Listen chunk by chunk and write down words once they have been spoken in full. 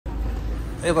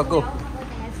Eva, go.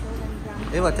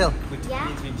 Eva, tell. Yeah?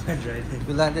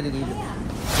 We landed in Egypt.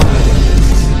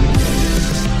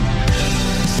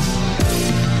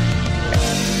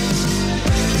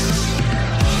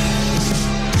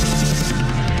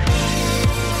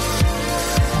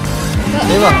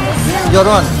 Eva, you're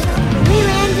on. We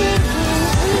landed in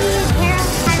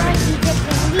Cairo, Egypt,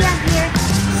 and we are here.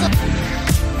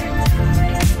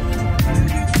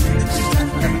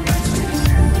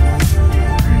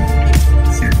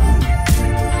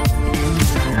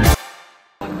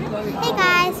 Hey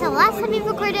guys, so last time we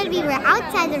recorded we were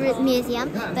outside the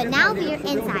museum, but now we are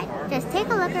inside. Just take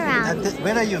a look around.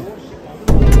 Where are you?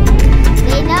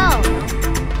 They know.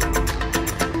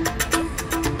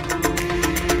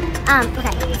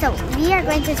 Okay, so we are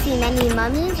going to see many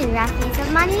mummies and replicas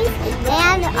of mummies,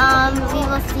 and we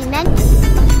will see many.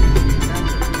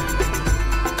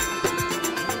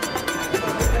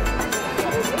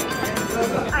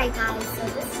 Alright guys, so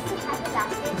this is the type of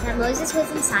basket that Moses was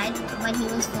inside when he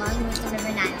was flowing with the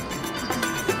river Nile.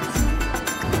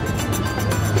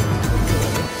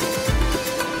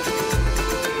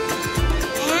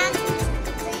 And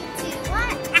 3, 2, 1,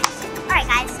 action! Alright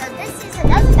guys, so this is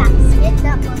another basket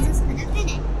that Moses could have been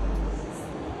in.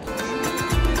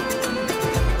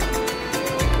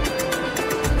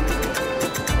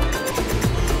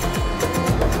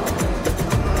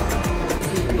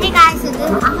 Hey guys, so I'm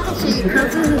going to show you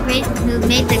Khufu who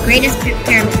made the greatest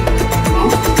pyramid.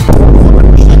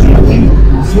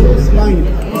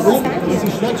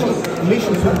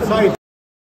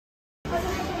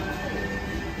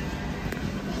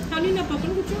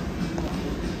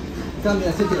 Come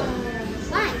here, sit here.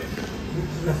 Why?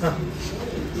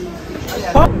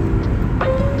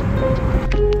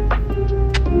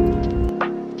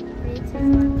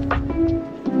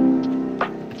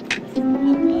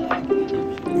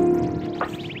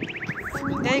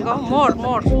 There you go.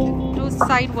 More. Do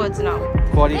sidewards now.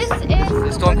 Quarry. This is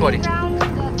the stone quarry. The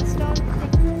stone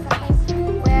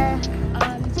where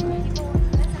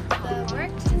people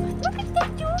worked. Look at the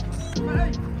donkey!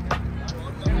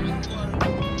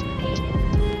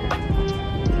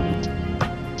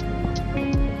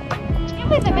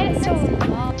 Wait a minute, so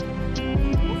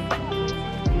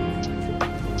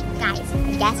guys,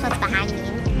 guess what's behind me?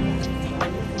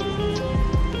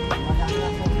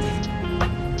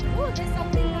 Oh, there's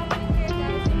something happening here,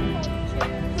 guys.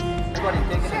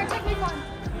 Sure, take me one.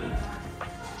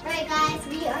 Alright guys,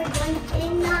 we are going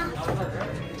in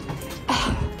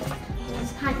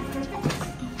it's kind of perfect.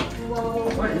 Whoa.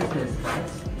 What is this?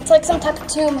 It's like some type of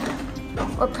tomb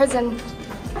or prison.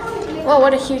 Whoa,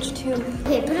 what a huge tomb.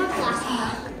 Okay, put on glasses.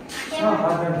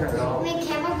 Make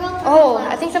camera girl. Oh,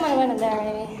 I think someone went in there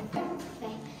maybe.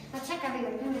 Okay, I'll check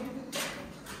everywhere.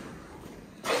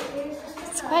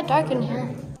 It's quite dark in here.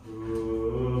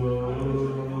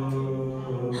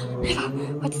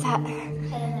 What's that? I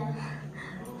don't know.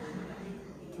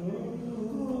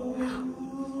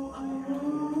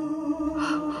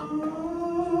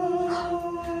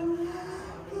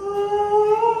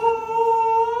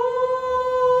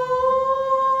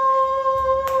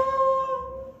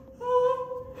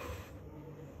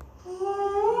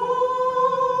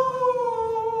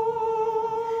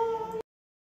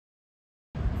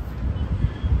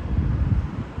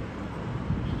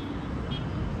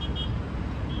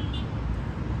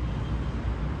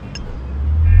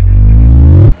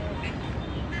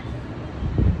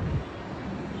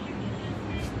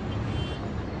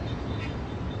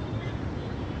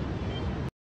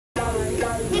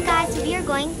 Hey guys, so we are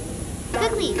going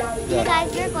quickly. Hey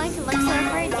guys, we are going to Luxor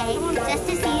for a day just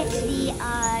to see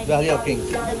the Valley of Kings.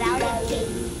 The Valley of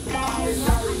Kings.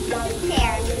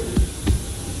 There.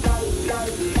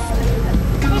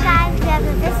 Hey guys, we have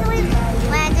officially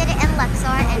landed in Luxor,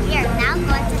 and we are now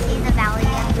going to see the Valley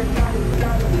of Kings.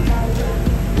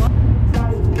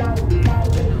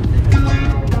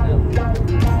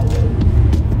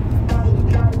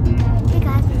 Hey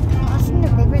guys, we're crossing the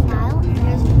river Nile, and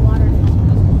there's water.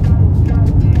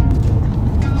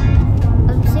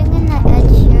 I'm singing that Ed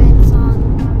Sheeran song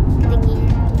thingy.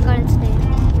 Got its name.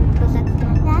 It goes like,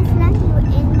 last night you were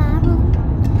in my room,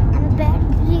 and the bed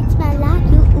reads my like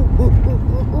you. Ooh, ooh, ooh,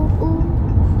 ooh, ooh, ooh.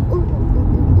 Ooh, ooh,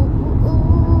 ooh, ooh, ooh,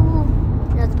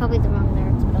 ooh. That's probably the wrong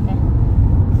lyrics, but okay.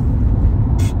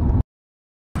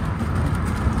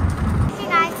 Hey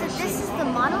guys, so this is the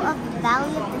model of the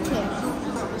Valley of the Kings.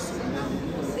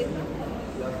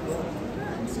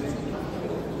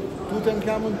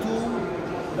 Tutankhamun tomb,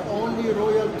 the only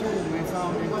royal tomb we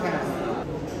found in Cairo.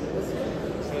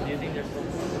 So do you think there's some?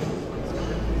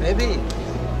 Maybe.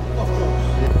 Of course.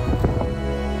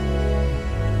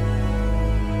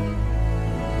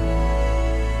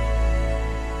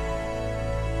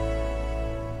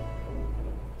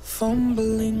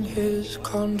 fumbling his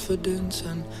confidence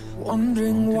and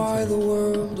wondering why the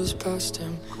world has passed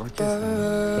him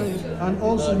by. And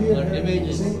also here,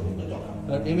 Images.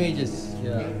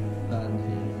 Yeah.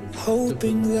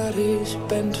 Hoping that he's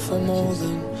bent for more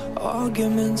than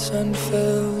arguments and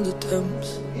failed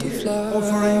attempts to fly.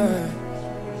 offering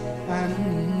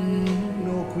and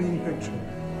no queen picture.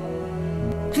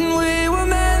 We were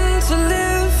meant to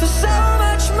live for so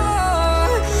much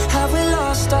more. Have we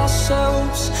lost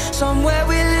ourselves? Somewhere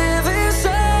we live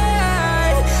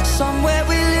inside. Somewhere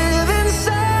we live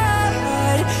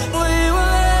inside. We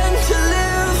were meant to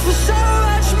live for so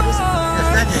much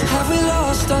more. Have we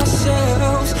lost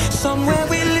ourselves? Somewhere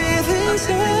we live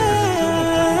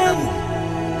inside.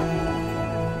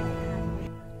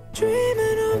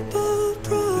 Dreaming about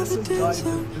Providence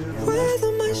and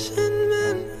whether my sin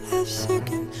men have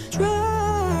second tries.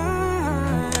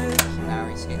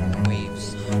 Larry's hitting the waves.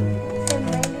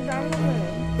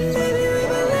 Maybe we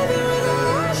were living with our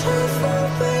eyes half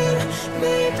open.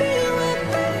 Maybe we're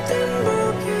bent and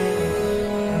broken.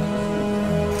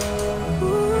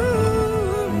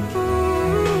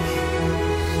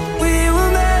 We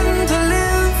were meant to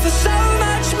live for so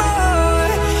much more.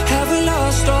 Have we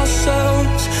lost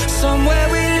ourselves? Somewhere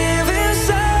we live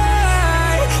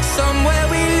inside. Somewhere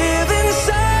we live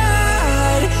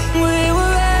inside. We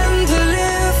were meant to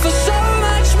live for so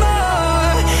much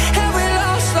more. Have we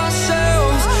lost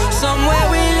ourselves? Somewhere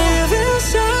we live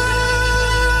inside.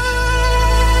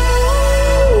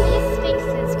 These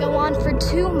spaces go on for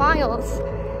 2 miles.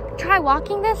 Try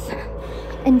walking this,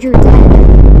 and you're dead.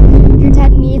 Your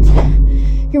dead meat.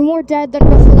 You're more dead than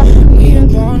what's left of We you.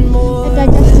 want more And than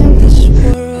digestion. this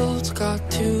world's got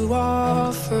to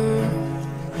offer.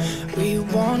 We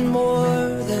want more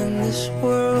than this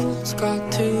world's got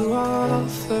to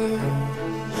offer.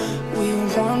 We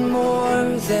want more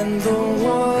than the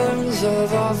wars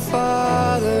of our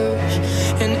fathers.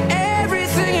 And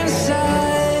everything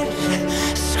inside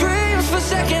screams for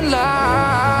second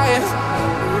life.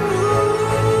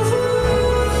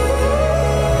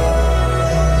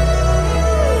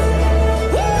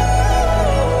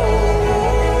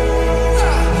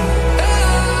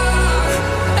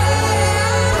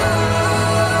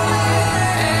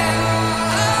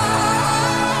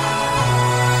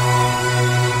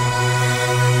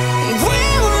 We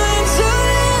were meant to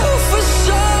live for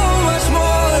so much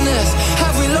more than this.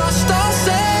 Have we lost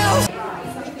ourselves?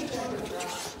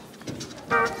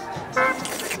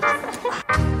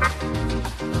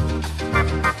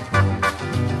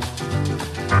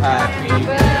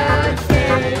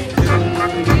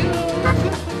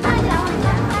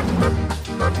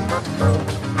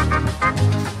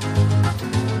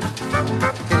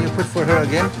 Can you put for her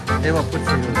again? Eva, put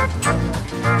for you.